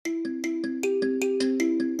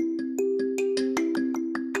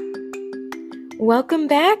Welcome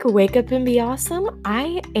back, Wake Up and Be Awesome.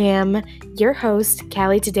 I am your host,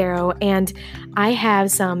 Callie Tadero, and I have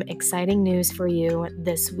some exciting news for you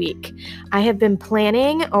this week. I have been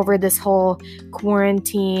planning over this whole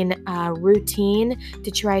quarantine routine to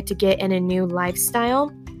try to get in a new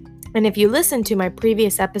lifestyle. And if you listen to my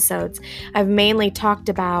previous episodes, I've mainly talked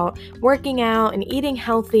about working out and eating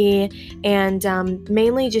healthy and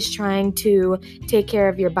mainly just trying to take care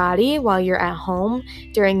of your body while you're at home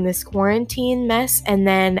during this quarantine mess. And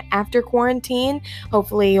then after quarantine,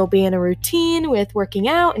 hopefully you'll be in a routine with working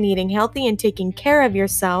out and eating healthy and taking care of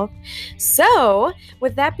yourself. So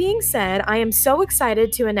with that being said, I am so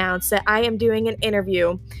excited to announce that I am doing an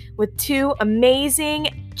interview with two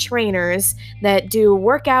amazing trainers that do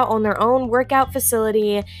workout on their own workout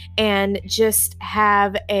facility and just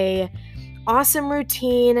have a awesome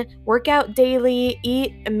routine, work out daily,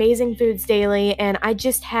 eat amazing foods daily, and I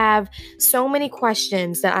just have so many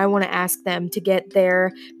questions that I want to ask them to get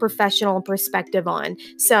their professional perspective on.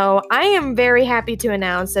 So I am very happy to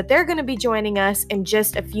announce that they're going to be joining us in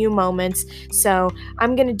just a few moments. So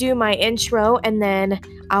I'm going to do my intro and then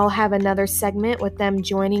I'll have another segment with them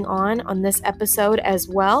joining on this episode as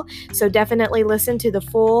well. So definitely listen to the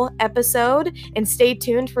full episode and stay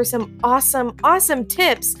tuned for some awesome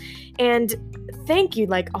tips. And thank you,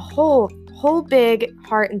 like a whole big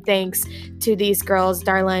heart and thanks to these girls,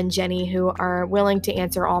 Darla and Jenny, who are willing to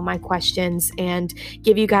answer all my questions and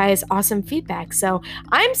give you guys awesome feedback. So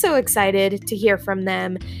I'm so excited to hear from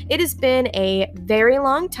them. It has been a very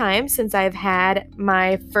long time since I've had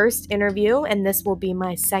my first interview, and this will be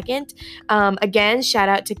my second. Again, shout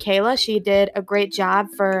out to Kayla. She did a great job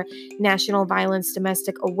for National Violence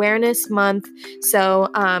Domestic Awareness Month. So,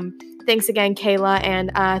 thanks again, Kayla,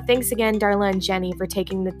 and thanks again, Darla and Jenny, for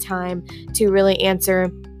taking the time to really answer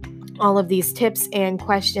all of these tips and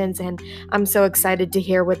questions, and I'm so excited to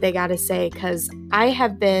hear what they got to say because I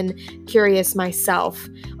have been curious myself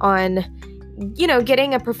on,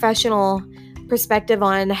 getting a professional perspective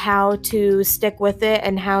on how to stick with it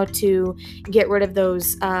and how to get rid of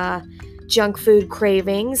those junk food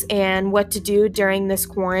cravings and what to do during this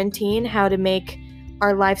quarantine, how to make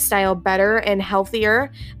our lifestyle better and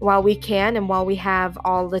healthier while we can and while we have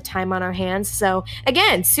all the time on our hands. So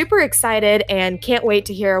again, super excited and can't wait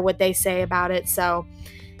to hear what they say about it. So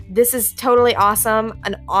this is totally awesome,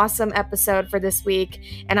 an awesome episode for this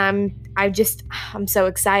week. And I'm so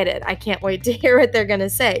excited. I can't wait to hear what they're going to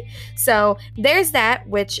say. So there's that,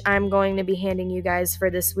 which I'm going to be handing you guys for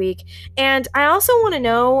this week. And I also want to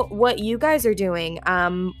know what you guys are doing,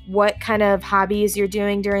 what kind of hobbies you're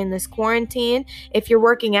doing during this quarantine. If you're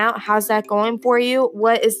working out, how's that going for you?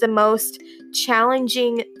 What is the most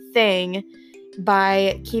challenging thing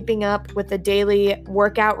by keeping up with a daily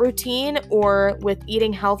workout routine or with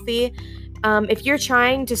eating healthy? If you're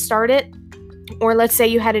trying to start it, or let's say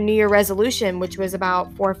you had a New Year resolution, which was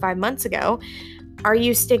about 4 or 5 months ago, are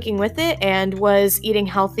you sticking with it? And was eating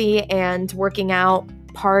healthy and working out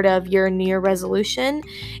part of your New Year resolution?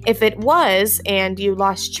 If it was and you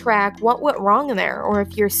lost track, what went wrong there? Or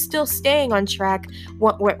if you're still staying on track,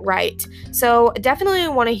 what went right? So definitely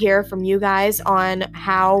want to hear from you guys on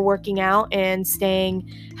how working out and staying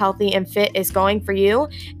healthy and fit is going for you.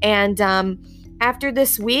 And after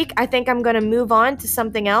this week, I think I'm going to move on to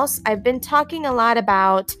something else. I've been talking a lot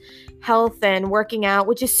about health and working out,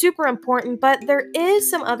 which is super important, but there is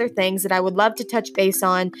some other things that I would love to touch base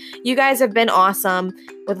on. You guys have been awesome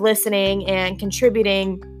with listening and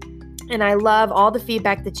contributing, and I love all the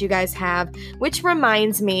feedback that you guys have, which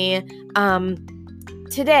reminds me,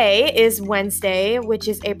 today is Wednesday, which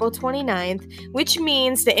is April 29th, which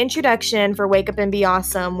means the introduction for Wake Up and Be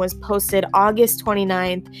Awesome was posted August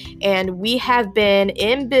 29th, and we have been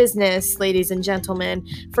in business, ladies and gentlemen,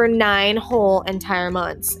 for 9 whole entire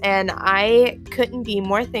months, and I couldn't be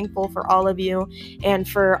more thankful for all of you and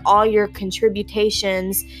for all your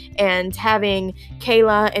contributions and having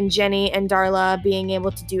Kayla and Jenny and Darla being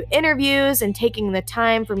able to do interviews and taking the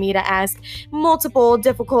time for me to ask multiple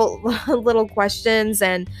difficult little questions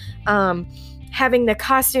and having the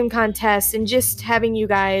costume contest and just having you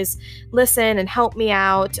guys listen and help me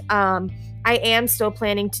out. I am still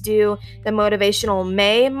planning to do the Motivational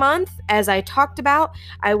May month, as I talked about.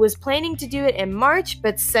 I was planning to do it in March,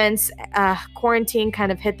 but since quarantine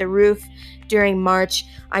kind of hit the roof during March.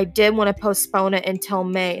 I did want to postpone it until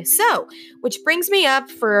May. So, which brings me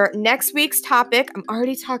up for next week's topic. I'm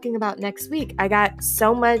already talking about next week. I got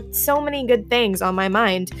so many good things on my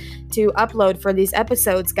mind to upload for these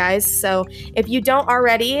episodes, guys. So if you don't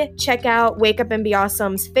already, check out Wake Up and Be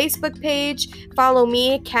Awesome's Facebook page. Follow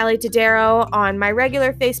me, Callie Tadero, on my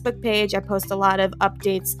regular Facebook page. I post a lot of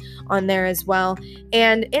updates on there as well.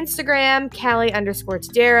 And Instagram,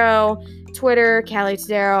 Callie_Tadero. Twitter, Callie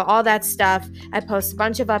Tadero, all that stuff. I post a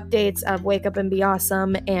bunch of updates of Wake Up and Be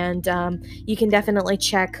Awesome, and you can definitely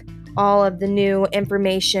check all of the new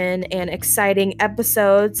information and exciting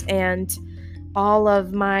episodes and all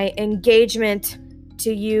of my engagement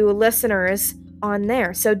to you listeners on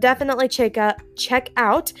there. So definitely check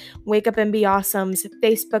out Wake Up and Be Awesome's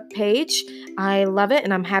Facebook page. I love it,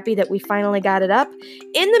 and I'm happy that we finally got it up.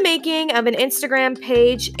 In the making of an Instagram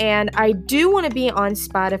page, and I do want to be on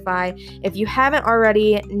Spotify. If you haven't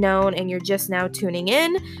already known and you're just now tuning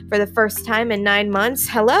in for the first time in 9 months,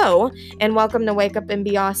 hello, and welcome to Wake Up and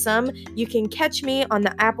Be Awesome. You can catch me on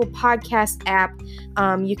the Apple Podcast app.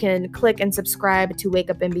 You can click and subscribe to Wake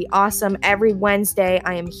Up and Be Awesome. Every Wednesday,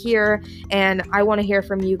 I am here, and I want to hear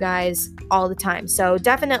from you guys all the time. So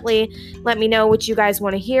definitely let me know what you guys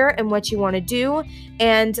want to hear and what you want to do,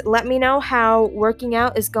 and let me know how working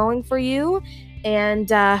out is going for you and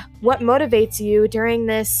what motivates you during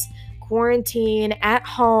this quarantine at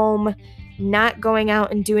home, not going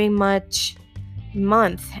out and doing much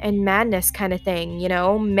month and madness kind of thing. You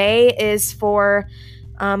know, May is for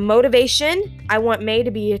motivation. I want May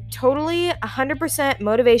to be totally 100%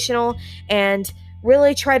 motivational and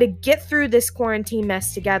really try to get through this quarantine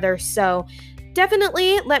mess together. So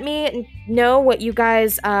definitely let me know what you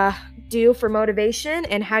guys do for motivation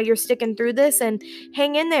and how you're sticking through this, and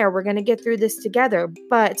hang in there. We're going to get through this together.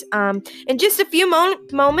 But in just a few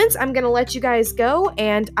moments, I'm going to let you guys go,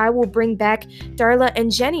 and I will bring back Darla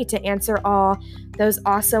and Jenny to answer all those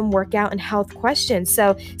awesome workout and health questions.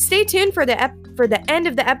 So stay tuned for the end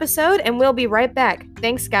of the episode, and we'll be right back.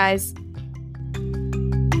 Thanks, guys.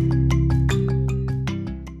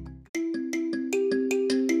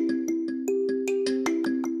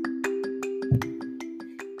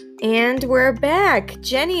 And we're back.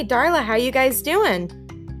 Jenny, Darla, how you guys doing?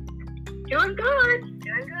 Doing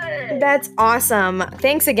good. That's awesome.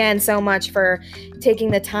 Thanks again so much for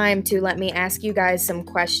taking the time to let me ask you guys some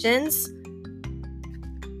questions.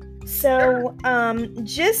 So,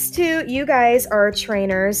 you guys are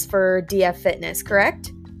trainers for DF Fitness,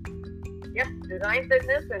 correct? Yep, Design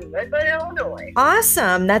Fitness in Redbud, Illinois.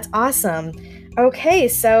 Awesome. That's awesome. Okay,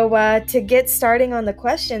 so to get starting on the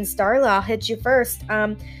questions, Darla, I'll hit you first.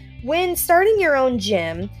 When starting your own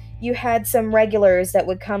gym, you had some regulars that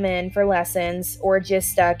would come in for lessons or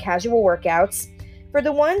just casual workouts. For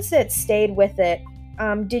the ones that stayed with it,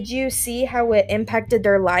 did you see how it impacted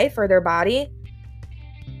their life or their body?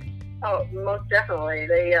 Oh, most definitely.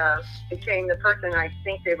 They became the person I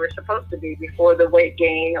think they were supposed to be before the weight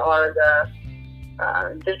gain or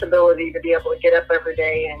the disability to be able to get up every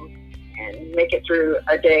day and make it through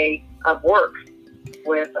a day of work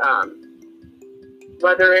with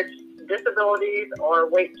whether it's disabilities or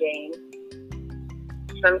weight gain.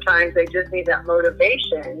 Sometimes they just need that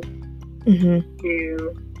motivation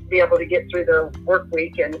to be able to get through the work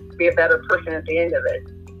week and be a better person at the end of it.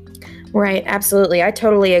 Right, absolutely. I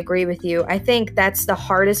totally agree with you. I think that's the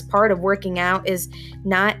hardest part of working out, is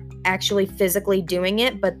not actually physically doing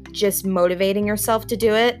it, but just motivating yourself to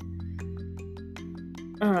do it.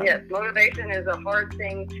 Yes, motivation is a hard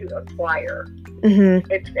thing to acquire.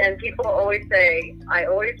 Mm-hmm. And people always say, I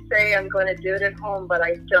always say I'm going to do it at home, but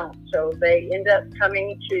I don't. So they end up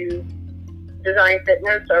coming to Design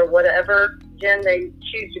Fitness or whatever gym they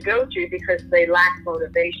choose to go to because they lack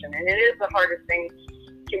motivation. And it is the hardest thing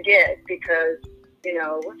to get because, you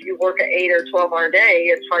know, if you work an 8 or 12-hour day,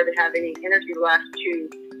 it's hard to have any energy left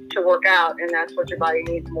to work out. And that's what your body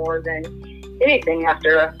needs more than anything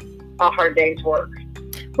after a hard day's work.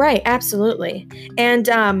 Right, absolutely. And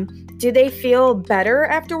do they feel better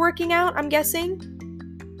after working out, I'm guessing?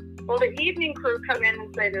 Well, the evening crew come in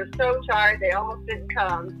and say they're so tired, they almost didn't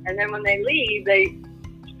come. And then when they leave, they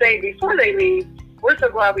say before they leave, we're so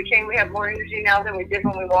glad we came. We have more energy now than we did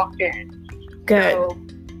when we walked in. Good. So,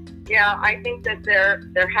 yeah, I think that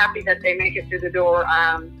they're happy that they make it through the door.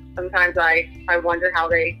 Sometimes I wonder how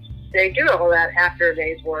they do all that after a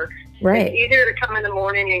day's work. Right. It's easier to come in the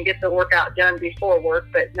morning and get the workout done before work,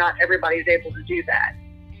 but not everybody's able to do that.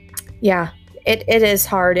 Yeah, it is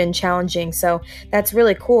hard and challenging. So that's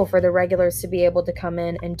really cool for the regulars to be able to come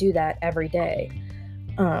in and do that every day.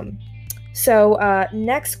 So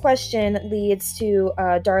next question leads to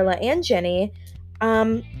Darla and Jenny.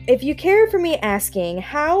 If you care for me asking,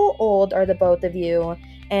 how old are the both of you,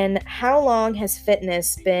 and how long has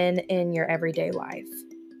fitness been in your everyday life?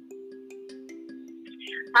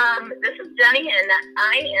 This is Jenny, and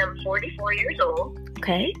I am 44 years old.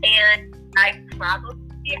 Okay. And I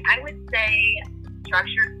would say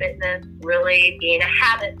structured fitness really being a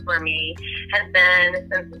habit for me has been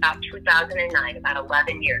since about 2009, about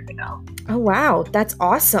 11 years ago. Oh, wow. That's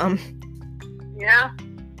awesome. Yeah.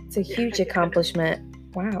 It's a huge accomplishment.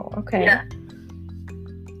 Wow. Okay. Yeah.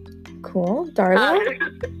 Cool. Darla?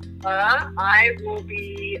 I will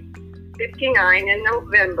be 59 in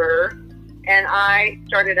November, and I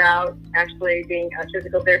started out actually being a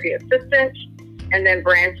physical therapy assistant and then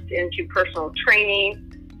branched into personal training.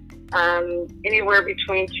 Anywhere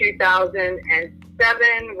between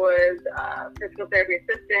 2007 was physical therapy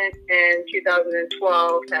assistant, and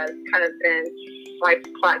 2012 has kind of been my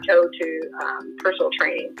plateau to personal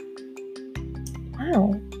training.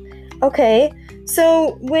 Wow. Okay.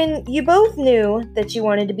 So when you both knew that you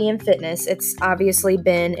wanted to be in fitness, it's obviously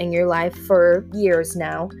been in your life for years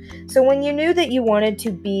now. So when you knew that you wanted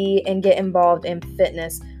to be and get involved in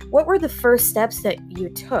fitness, what were the first steps that you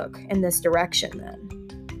took in this direction then?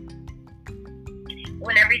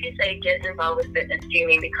 Whenever you say get involved with fitness, do you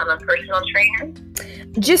mean become a personal trainer?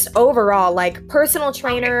 Just overall, like personal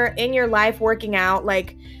trainer in your life, working out,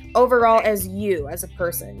 like overall as you, as a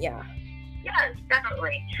person. Yeah. Yes,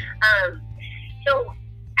 definitely. So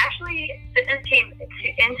actually, fitness came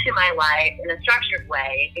into my life in a structured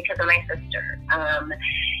way because of my sister.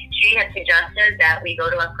 She had suggested that we go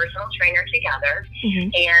to a personal trainer together,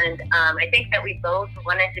 and I think that we both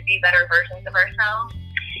wanted to be better versions of ourselves.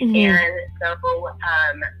 And so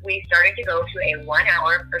we started to go to a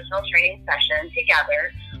 1-hour personal training session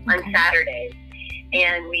together on Saturdays,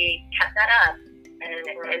 and we kept that up.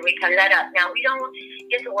 And we kept that up. Now, we don't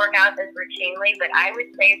get to work out as routinely, but I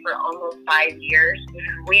would say for almost 5 years,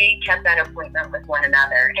 we kept that appointment with one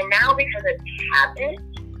another. And now, because it's habit,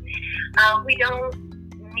 we don't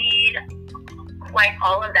need quite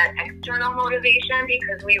all of that external motivation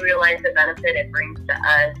because we realize the benefit it brings to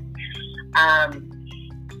us.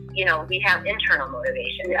 We have internal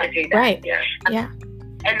motivation to do that. Right. Yeah.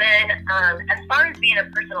 And then as far as being a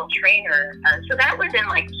personal trainer, so that was in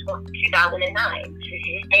like 2009.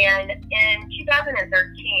 And in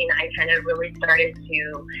 2013, I kind of really started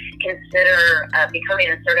to consider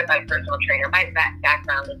becoming a certified personal trainer. My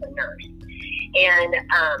background is a nurse. And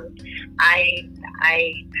I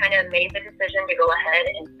kind of made the decision to go ahead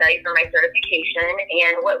and study for my certification.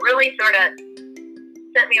 And what really sort of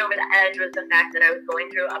sent me over the edge was the fact that I was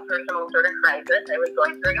going through a personal sort of crisis. I was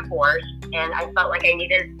going through a divorce, and I felt like I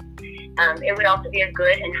needed, it would also be a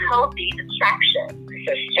good and healthy distraction.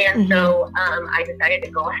 And so I decided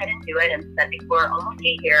to go ahead and do it and studied for almost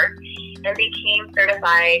a year and became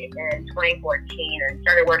certified in 2014 and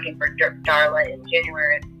started working for Darla in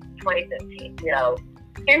January of 2015.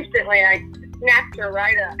 Instantly I snapped her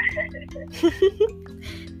right up.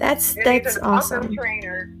 That's awesome.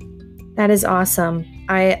 Trainer. That is awesome.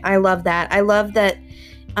 I love that. I love that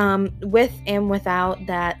with and without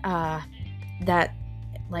that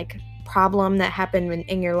like problem that happened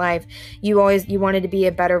in your life, you wanted to be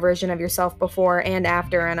a better version of yourself before and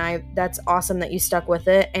after, and that's awesome that you stuck with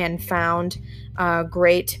it and found a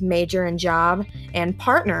great major and job and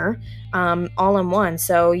partner all in one.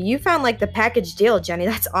 So you found like the package deal, Jenny.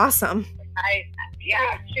 That's awesome.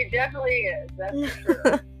 Yeah, she definitely is. That's for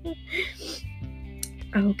sure.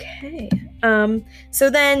 Okay. So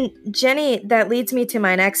then, Jenny, that leads me to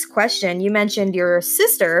my next question. You mentioned your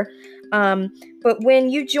sister, but when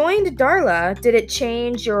you joined Darla, did it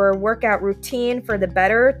change your workout routine for the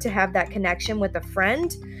better to have that connection with a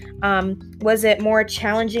friend? Was it more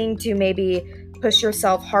challenging to maybe push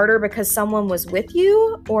yourself harder because someone was with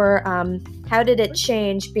you? Or how did it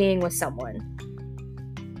change being with someone?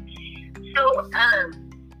 So,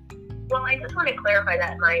 well, I just want to clarify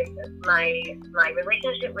that my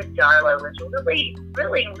relationship with Darla was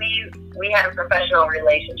really we had a professional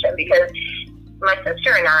relationship because my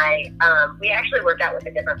sister and I we actually worked out with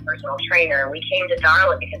a different personal trainer. We came to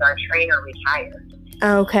Darla because our trainer retired.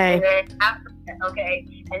 Okay.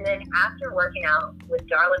 And then after working out with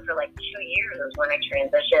Darla for like 2 years was when I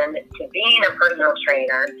transitioned to being a personal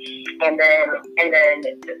trainer, and then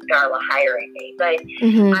Darla hiring me. But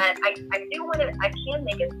I can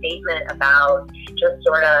make a statement about just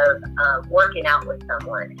sort of working out with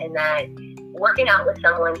someone, and that working out with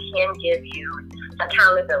someone can give you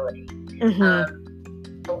accountability.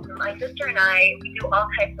 My sister and I, we do all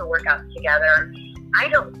types of workouts together. I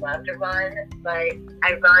don't love to run, but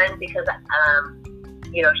I run because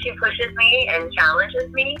she pushes me and challenges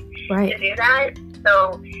me to do that.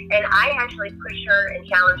 So, and I actually push her and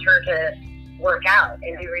challenge her to work out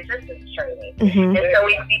and do resistance training. Mm-hmm. And so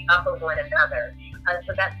we feed off of one another.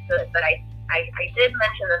 So that's good. But I did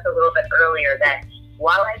mention this a little bit earlier, that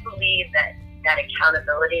while I believe that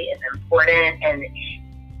accountability is important, and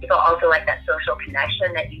people also like that social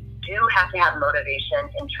connection, that you do have to have motivation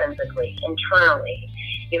intrinsically, internally.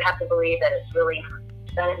 You have to believe that it's really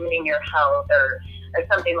benefiting your health or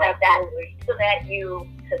something like that, so that you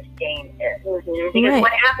sustain it. Mm-hmm. Because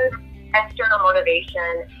what happens with external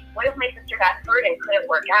motivation, what if my sister got hurt and couldn't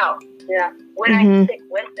work out? Yeah. When I stick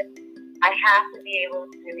with it, I have to be able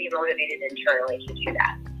to be motivated internally to do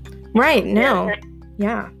that. Right. No.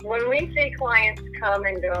 Yeah. When we see clients come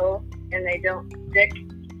and go and they don't stick,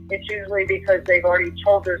 it's usually because they've already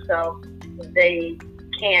told themselves they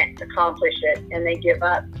can't accomplish it, and they give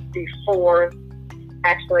up before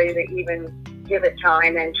actually they even give it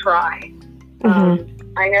time and try.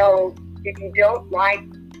 I know if you don't like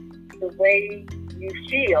the way you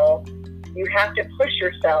feel, you have to push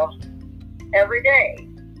yourself every day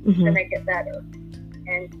to make it better.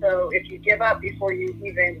 And so if you give up before you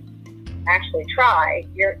even actually try,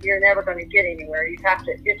 you're never going to get anywhere. You have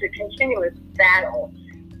to. It's a continuous battle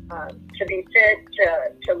to be fit,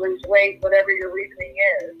 to lose weight, whatever your reasoning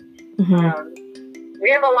is. We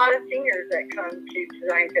have a lot of seniors that come to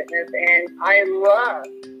Design Fitness, and I love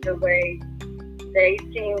the way they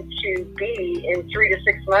seem to be in 3 to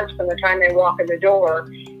 6 months from the time they walk in the door.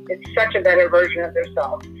 It's such a better version of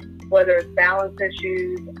themselves, whether it's balance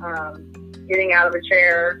issues, getting out of a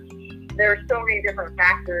chair. There are so many different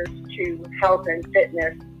factors to health and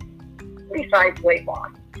fitness besides weight loss.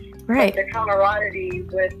 Right. But the camaraderie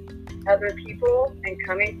with other people and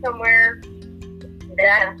coming somewhere,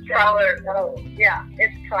 that's priceless. Oh, yeah,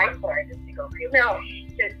 it's priceless. No,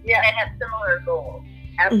 yeah, and have similar goals.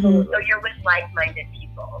 Absolutely. So you're with like-minded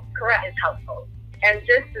people. Correct. It's helpful. And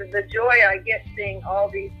just the joy I get seeing all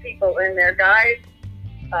these people in there, guys,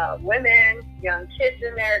 women, young kids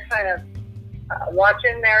in there, kind of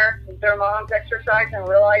watching their moms exercise and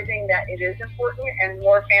realizing that it is important, and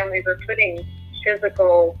more families are putting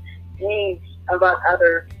physical needs above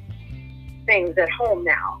other things at home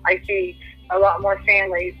now. I see a lot more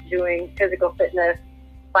families doing physical fitness,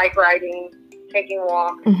 bike riding, taking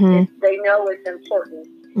walks. They know it's important.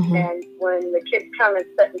 And when the kids come and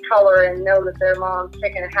sit in color and know that their mom's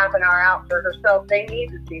taking a half an hour out for herself, they need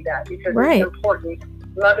to see that because it's important.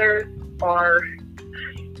 Mothers are,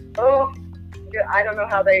 I don't know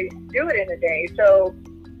how they do it in a day. So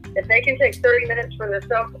if they can take 30 minutes for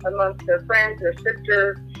themselves amongst their friends, their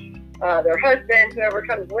sisters, their husband, whoever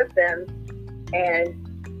comes with them, and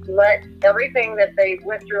let everything that they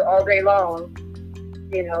went through all day long,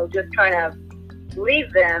 just kind of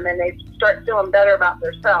leave them, and they start feeling better about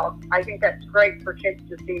themselves. I think that's great for kids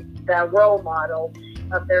to see the role model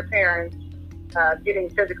of their parents getting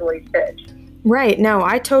physically fit. Right. No,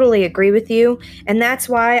 I totally agree with you. And that's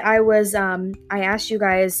why I asked you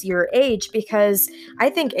guys your age, because I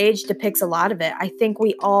think age depicts a lot of it. I think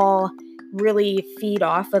we all really feed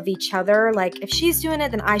off of each other. Like, if she's doing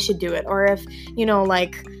it, then I should do it. Or if,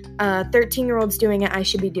 13-year-old's doing it, I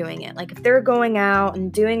should be doing it. Like, if they're going out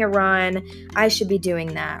and doing a run, I should be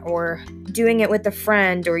doing that. Or doing it with a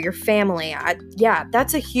friend or your family.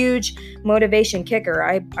 That's a huge motivation kicker.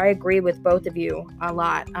 I agree with both of you a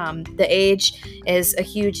lot. The age is a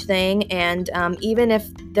huge thing. And even if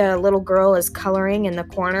the little girl is coloring in the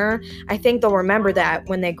corner, I think they'll remember that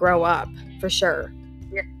when they grow up, for sure.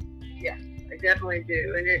 Yeah, I definitely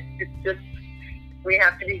do. And it's just, we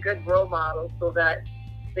have to be good role models so that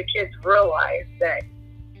the kids realize that,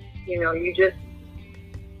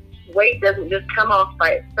 weight doesn't just come off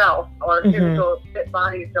by itself, or physical fit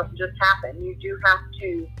bodies don't just happen. You do have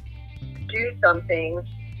to do something,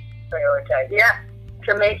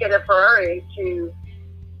 to make it a priority to,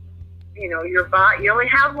 your body. You only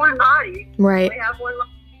have one body. Right. You only have one life.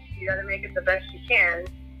 You got to make it the best you can.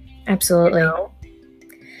 Absolutely.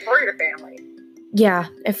 For your family. Yeah,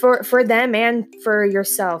 for them and for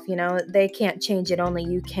yourself, they can't change it, only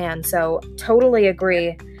you can. So totally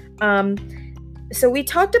agree. So we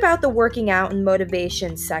talked about the working out and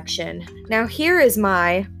motivation section. Now here is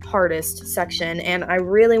my hardest section, and I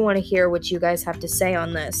really want to hear what you guys have to say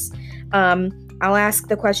on this. I'll ask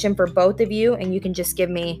the question for both of you, and you can just give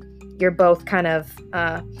me your both kind of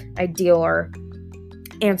ideal or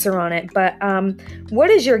answer on it. But what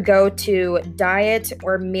is your go-to diet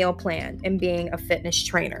or meal plan in being a fitness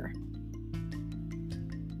trainer?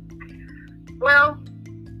 Well,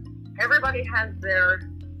 everybody has their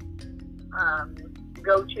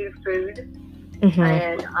go-to food,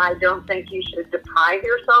 And I don't think you should deprive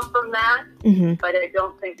yourself from that, but I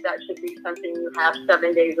don't think that should be something you have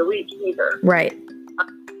 7 days a week either. Right.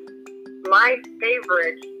 My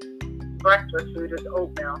favorite breakfast food is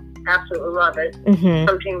oatmeal. Absolutely love it.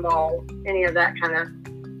 Protein balls, any of that kind of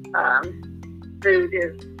food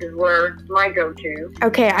is where my go-to.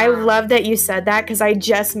 Okay, I love that you said that because I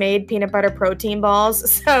just made peanut butter protein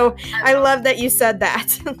balls. So I love that you said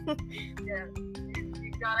that. Yeah,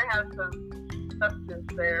 you've got to have some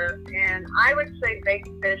substance there. And I would say baked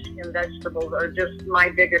fish and vegetables are just my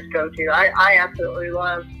biggest go-to. I absolutely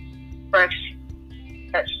love fresh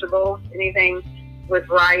vegetables. Anything with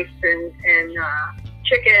rice and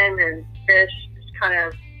chicken and fish is kind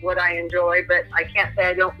of what I enjoy, but I can't say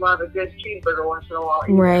I don't love a good cheeseburger once in a while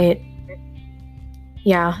either. Right.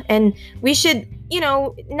 Yeah, and we should,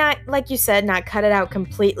 not, like you said, not cut it out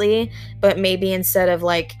completely, but maybe instead of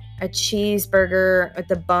like a cheeseburger with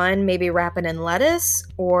the bun, maybe wrap it in lettuce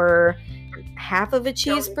or half of a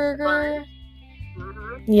cheeseburger.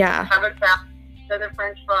 Yeah. Have a salad instead of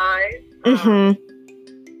French fries.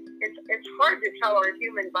 It's hard to tell our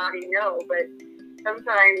human body no, but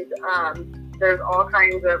sometimes there's all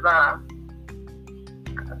kinds of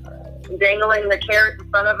dangling the carrot in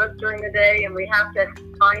front of us during the day, and we have to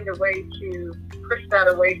find a way to push that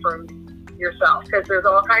away from yourself, because there's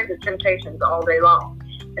all kinds of temptations all day long.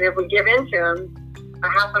 And if we give in to them, a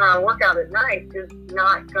half an hour workout at night is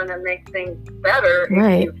not going to make things better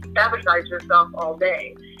if you sabotage yourself all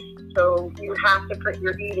day. So you have to put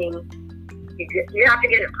your eating, you have to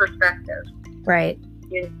get it in perspective. Right.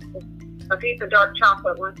 A piece of dark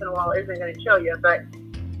chocolate once in a while isn't going to kill you, but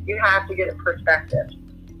you have to get it in perspective.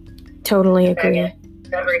 Totally agree.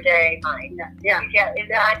 Every day, fine. Yeah. It's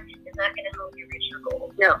not going to help you reach your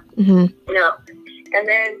goals. No. No. And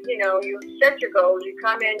then, you set your goals, you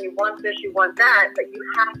come in, you want this, you want that, but you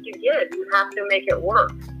have to give. You have to make it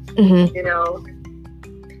work,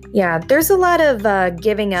 Yeah, there's a lot of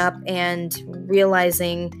giving up and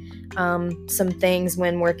realizing some things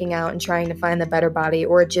when working out and trying to find the better body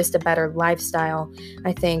or just a better lifestyle,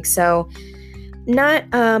 I think. So not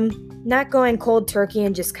going cold turkey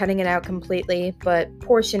and just cutting it out completely, but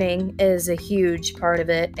portioning is a huge part of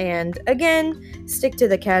it. And again, stick to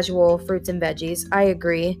the casual fruits and veggies. I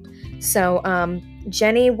agree. So,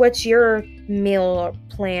 Jenny, what's your meal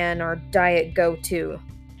plan or diet go-to?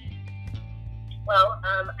 Well,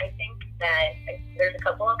 I think that there's a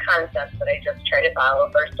couple of concepts that I just try to follow.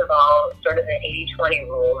 First of all, sort of the 80-20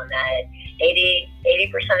 rule, and that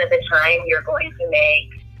 80% of the time you're going to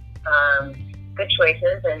make good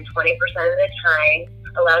choices, and 20% of the time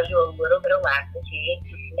allows you a little bit of laxity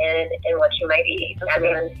in what you might eat. I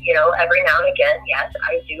mean, every now and again, yes,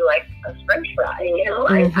 I do like a French fry.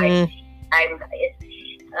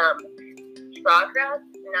 It's progress,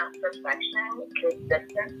 not perfection.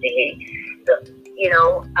 Consistency.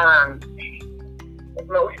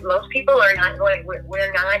 Most people are not going.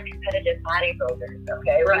 We're not competitive bodybuilders.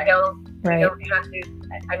 Okay, right. We don't have to.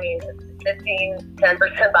 I mean,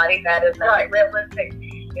 10% body fat is not realistic.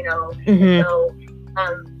 So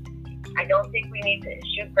I don't think we need to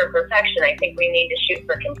shoot for perfection. I think we need to shoot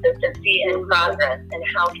for consistency and progress. And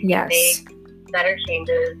how can you make better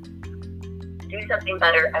changes? Do something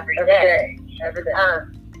better every day.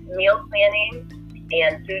 Meal planning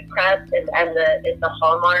and food prep is the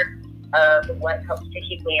hallmark of what helps to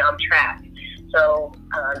keep me on track. So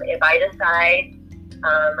if I decide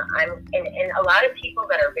and a lot of people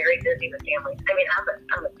that are very busy with families. I mean,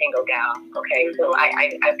 I'm a single gal, okay, so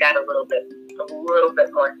I've got a little bit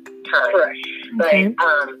more time. Sure. But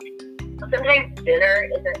sometimes dinner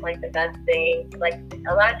isn't like the best thing. Like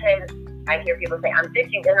a lot of times I hear people say, I'm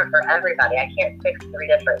fixing dinner for everybody. I can't fix 3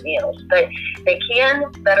 different meals, but they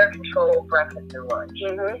can better control breakfast and lunch.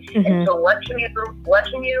 And so what can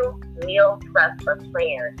you meal prep or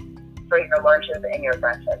plan for your lunches and your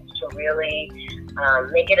breakfast to really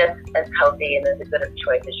make it as healthy and as good a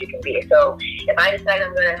choice as you can be. So if I decide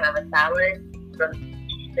I'm going to have a salad,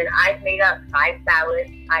 then I've made up 5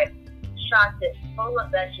 salads. I've chopped it full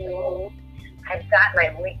of vegetables. I've got my,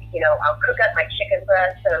 I'll cook up my chicken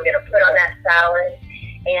breast and I'm going to put on that salad,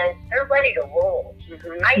 and they're ready to roll. There's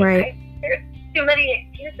too many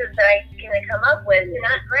excuses that I can come up with to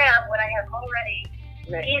not grab what I have already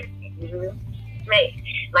easy made.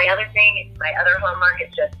 My other hallmark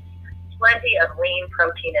is just plenty of lean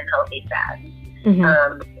protein and healthy fat.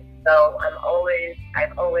 So I've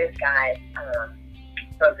always got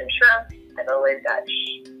frozen shrimp. I've always got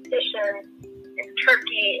fish and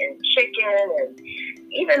turkey and chicken and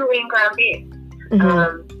even lean ground beef.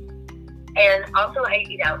 And also I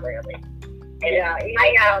eat out rarely. And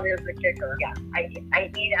eating out is the kicker. Yeah,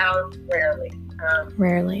 I eat out rarely.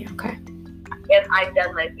 Rarely, okay. If I've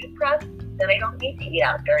done my food prep, then I don't need to eat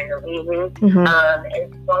out during the week. Mm-hmm.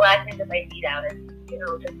 And the last thing that I eat out is,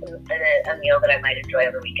 just a meal that I might enjoy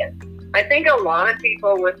over the weekend. I think a lot of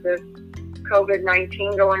people with this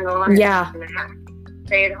COVID-19 going on, yeah, going to have to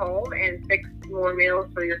stay at home and fix more meals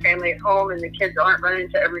for your family at home, and the kids aren't running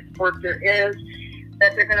to every sport there is,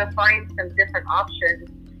 that they're going to find some different options.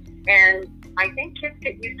 And I think kids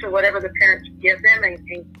get used to whatever the parents give them, and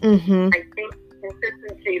I think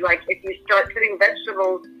consistency, like if you start putting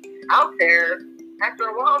vegetables out there, after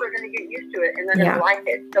a while they're going to get used to it and they're going to like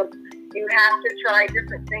it. So you have to try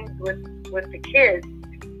different things with the kids.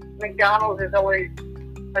 McDonald's is always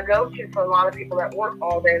a go-to for a lot of people that work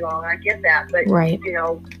all day long. I get that, but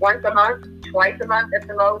once a month, twice a month at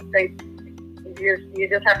the most, you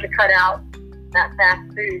just have to cut out that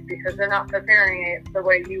fast food because they're not preparing it the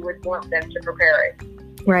way you would want them to prepare it.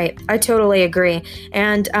 Right. I totally agree.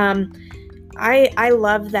 And I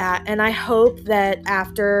love that. And I hope that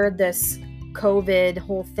after this COVID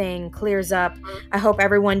whole thing clears up, I hope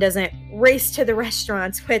everyone doesn't race to the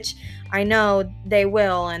restaurants, which I know they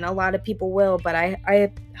will and a lot of people will, but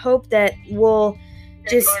I hope that we'll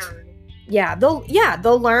they'll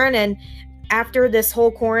learn. And after this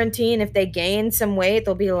whole quarantine, if they gain some weight,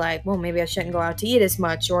 they'll be like, well, maybe I shouldn't go out to eat as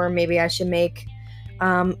much, or maybe I should make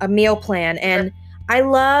a meal plan. And I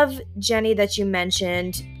love, Jenny, that you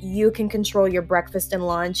mentioned you can control your breakfast and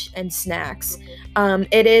lunch and snacks.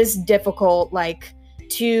 It is difficult,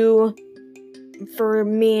 for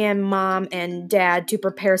me and mom and dad to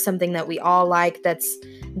prepare something that we all like, that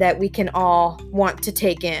we can all want to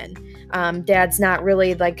take in. Dad's not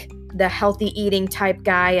really the healthy eating type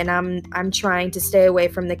guy, and I'm trying to stay away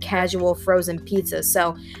from the casual frozen pizza.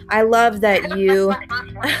 So I love that you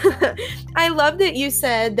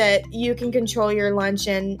said that you can control your lunch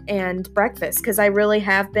and breakfast, because I really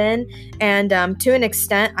have been, and to an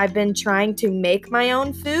extent I've been trying to make my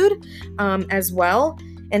own food as well,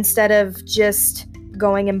 instead of just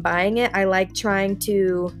going and buying it. I like trying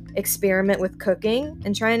to experiment with cooking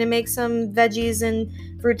and trying to make some veggies and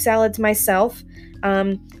fruit salads myself.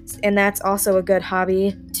 And that's also a good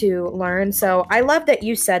hobby to learn. So I love that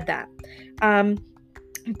you said that.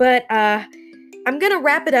 But I'm going to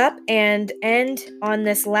wrap it up and end on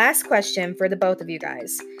this last question for the both of you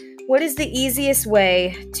guys. What is the easiest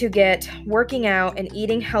way to get working out and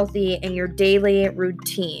eating healthy in your daily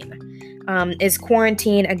routine? Is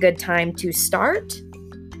quarantine a good time to start?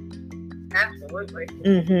 Absolutely.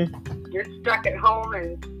 Mm-hmm. You're stuck at home,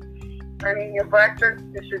 and your breakfast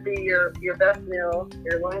should be your best meal.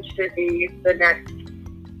 Your lunch should be the next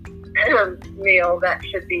meal that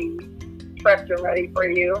should be prepped and ready for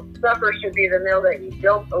you. Supper should be the meal that you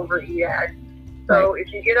don't overeat at. So if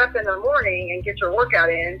you get up in the morning and get your workout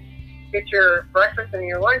in, get your breakfast and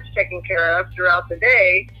your lunch taken care of throughout the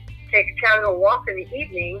day, take a casual walk in the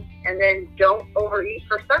evening, and then don't overeat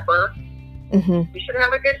for supper, you should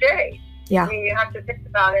have a good day. Yeah. You have to think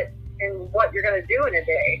about it and what you're going to do in a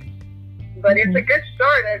day. But it's a good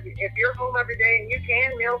start. If you're home every day and you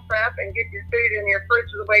can meal prep and get your food in your fridge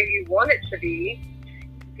the way you want it to be,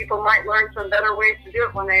 people might learn some better ways to do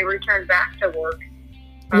it when they return back to work.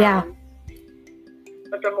 Yeah.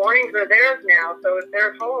 But the mornings are theirs now. So if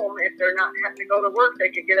they're home, if they're not having to go to work, they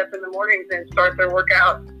could get up in the mornings and start their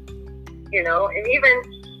workout. And even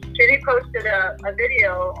Kitty posted a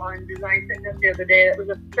video on Design Fitness the other day that was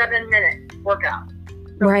a 7-minute workout.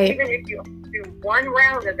 So even if you do one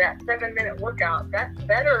round of that 7-minute workout, that's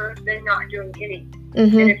better than not doing any.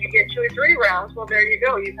 And if you get 2 or 3 rounds, well, there you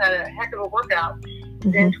go. You've had a heck of a workout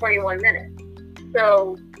in 21 minutes.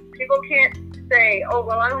 So people can't say, oh,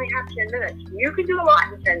 well, I only have 10 minutes. You can do a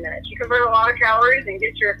lot in 10 minutes. You can burn a lot of calories and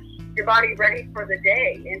get your body ready for the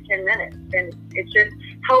day in 10 minutes. And it just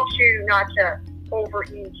helps you not to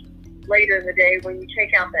overeat later in the day when you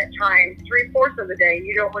take out that time. 3/4 of the day,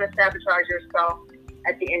 you don't want to sabotage yourself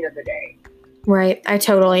at the end of the day. Right. I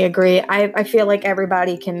totally agree. I feel like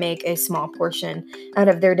everybody can make a small portion out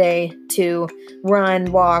of their day to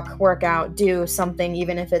run, walk, work out, do something,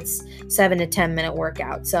 even if it's 7 to 10 minute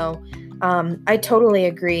workout. So I totally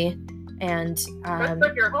agree. And that's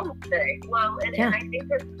like your home day. Well, and I think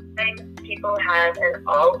that people have an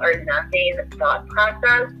all or nothing thought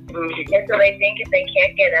process. And so they think if they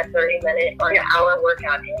can't get a 30-minute or an hour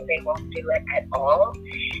workout in, they won't do it at all.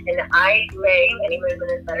 And I say any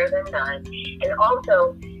movement is better than none. And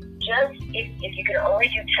also, just if you can only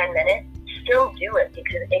do 10 minutes, still do it,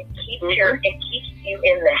 because it keeps you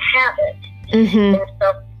in the habit. And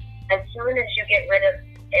so as soon as you get rid of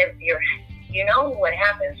you know what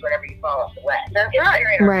happens whenever you fall off the wagon. That's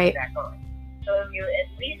right. Back on. So if you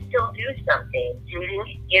at least still do something,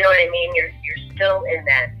 you know what I mean? You're still in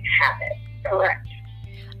that habit. Correct.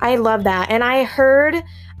 I love that. And I heard,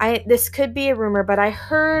 this could be a rumor, but I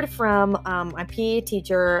heard from my PE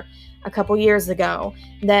teacher a couple years ago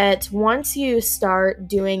that once you start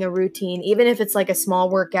doing a routine, even if it's like a small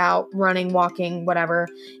workout, running, walking, whatever,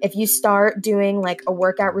 if you start doing like a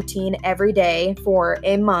workout routine every day for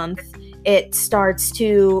a month, it starts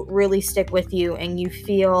to really stick with you and you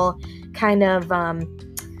feel kind of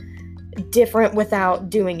different without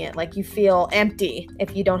doing it. Like you feel empty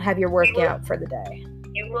if you don't have your workout for the day.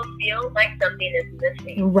 You will feel like something is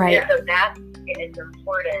missing. Right. So that is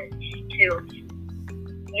important to,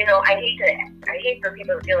 you know, I hate for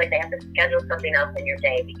people to feel like they have to schedule something else in your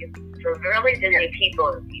day, because for really busy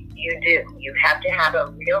people, you do. You have to have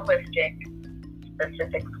a realistic,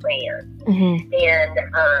 specific plan. And,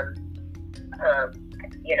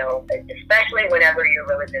 you know, especially whenever you're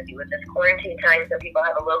really busy with this quarantine time, so people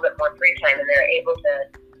have a little bit more free time and they're able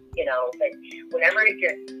to, you know, but whenever it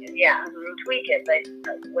gets, tweak it. But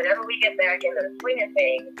whenever we get back into the swing of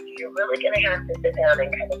things, you're really going to have to sit down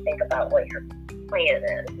and kind of think about what your plan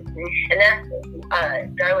is. And that's,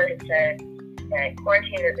 Darla had said that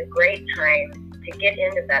quarantine is a great time to get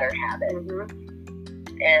into better habits.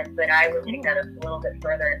 But I would take that a little bit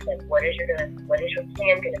further and say, what is your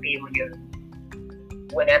plan going to be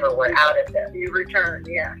whenever we're out of this? You return,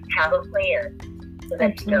 Have a plan. So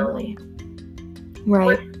that Absolutely.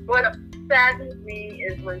 Right. What saddens me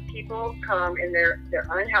is when people come and they're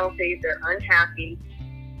unhealthy, they're unhappy,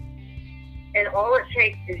 and all it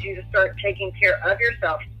takes is you to start taking care of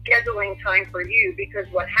yourself, scheduling time for you, because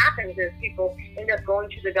what happens is people end up going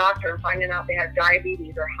to the doctor and finding out they have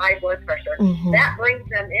diabetes or high blood pressure. That brings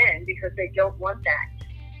them in because they don't want that.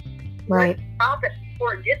 Right. Stop it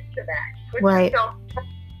before it gets to that. Put Right. yourself,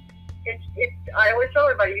 I always tell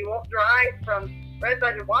everybody, you won't drive from Red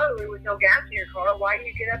Bud to Waterloo with no gas in your car. Why do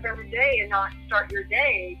you get up every day and not start your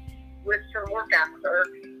day with some workouts or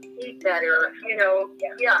eat better? You know,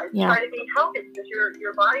 try to be healthy, because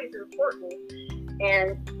your body's important,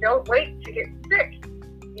 and don't wait to get sick.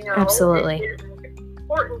 You know, Absolutely. It is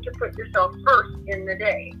important to put yourself first in the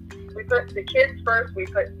day. We put the kids first. We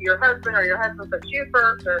put your husband, or your husband puts you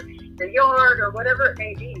first, or the yard, or whatever it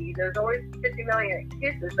may be. There's always 50 million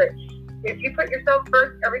excuses, but if you put yourself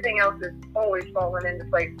first, everything else is always falling into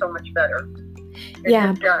place so much better. It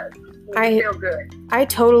just does. You feel good. I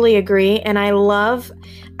totally agree. And I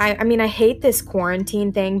mean, I hate this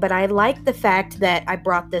quarantine thing, but I like the fact that I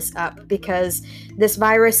brought this up, because this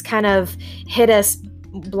virus kind of hit us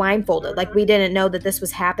blindfolded. Like we didn't know that this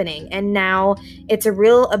was happening. And now it's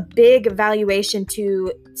a big evaluation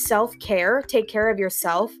to self-care. Take care of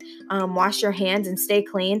yourself, wash your hands and stay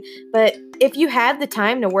clean. But if you have the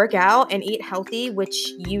time to work out and eat healthy, which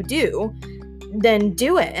you do, then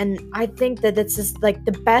do it. And I think that this is like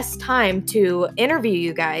the best time to interview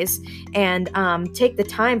you guys and take the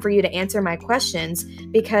time for you to answer my questions,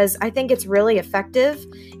 because I think it's really effective.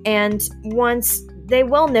 And once they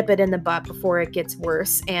will nip it in the butt before it gets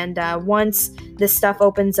worse. And once this stuff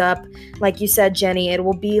opens up, like you said, Jenny, it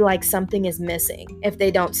will be like something is missing if they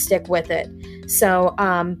don't stick with it. So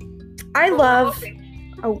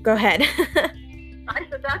Oh, go ahead. I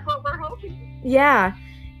said that's what we're hoping. Yeah.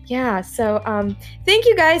 So thank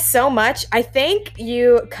you guys so much. I think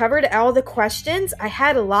you covered all the questions. I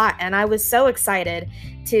had a lot, and I was so excited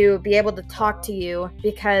to be able to talk to you,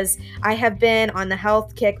 because I have been on the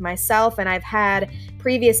health kick myself, and I've had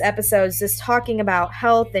previous episodes just talking about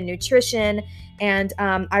health and nutrition, and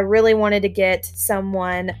I really wanted to get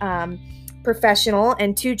someone professional,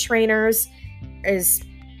 and 2 trainers is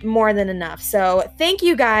more than enough. So thank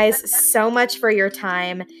you guys so much for your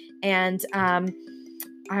time, and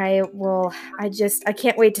I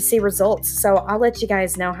can't wait to see results. So I'll let you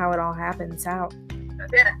guys know how it all happens out.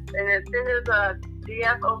 Yes, and as soon as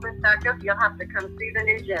DF opens back up, you'll have to come see the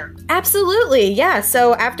new gym. Absolutely, yeah.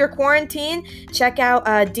 So after quarantine, check out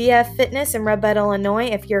DF Fitness in Red Bud, Illinois.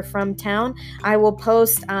 If you're from town, I will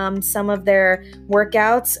post some of their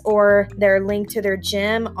workouts or their link to their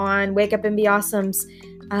gym on Wake Up and Be Awesome's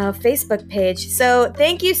Facebook page. So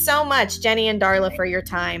thank you so much, Jenny and Darla, for your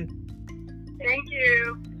time. Thank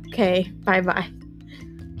you. Okay, bye-bye.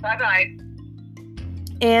 Bye-bye.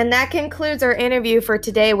 And that concludes our interview for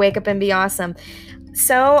today, Wake Up and Be Awesome.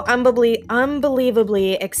 So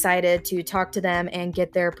unbelievably excited to talk to them and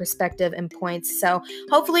get their perspective and points. So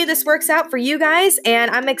hopefully this works out for you guys.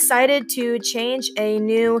 And I'm excited to change a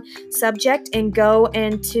new subject and go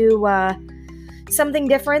into something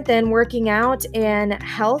different than working out and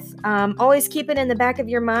health. Always keep it in the back of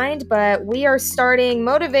your mind, but we are starting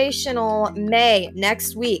Motivational May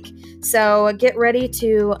next week. So get ready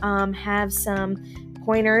to have some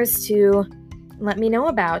pointers to let me know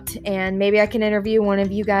about, and maybe I can interview one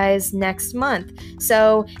of you guys next month.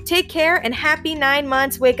 So take care and happy 9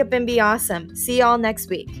 months. Wake up and be awesome. See y'all next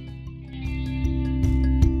week.